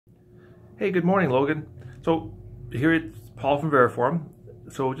Hey, good morning, Logan. So here it's Paul from VeriForm.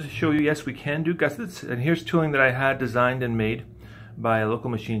 So just to show you, yes, we can do gussets. And here's tooling that I had designed and made by a local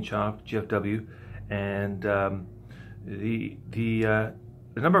machine shop, GFW. And the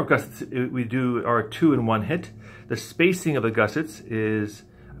number of gussets we do are 2 in 1 hit. The spacing of the gussets is,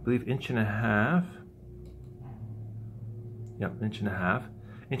 I believe, 1.5 inches. Yep, 1.5 inches.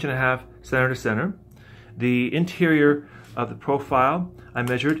 1.5 inches center to center. The interior of the profile I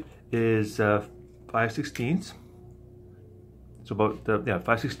measured is 5/16. So about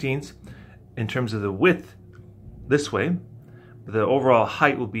 5/16 in terms of the width this way. The overall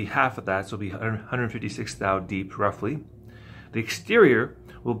height will be half of that, so it'll be 156 thou deep roughly. The exterior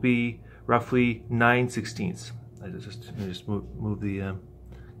will be roughly 9/16. Let me just move the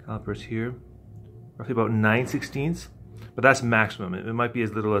calipers here. Roughly about 9/16, but that's maximum. It might be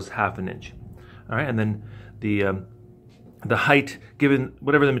as little as half an inch. All right, and then the height, given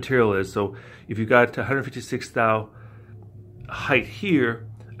whatever the material is, so if you got 156 thou height here,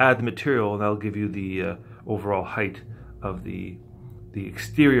 add the material, and that'll give you the overall height of the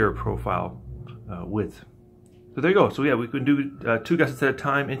exterior profile width. So there you go. So yeah, we can do 2 gussets at a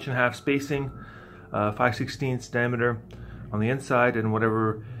time, 1.5 inch spacing, 5/16 diameter on the inside, and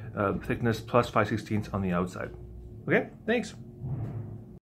whatever thickness plus 5/16 on the outside. Okay, thanks.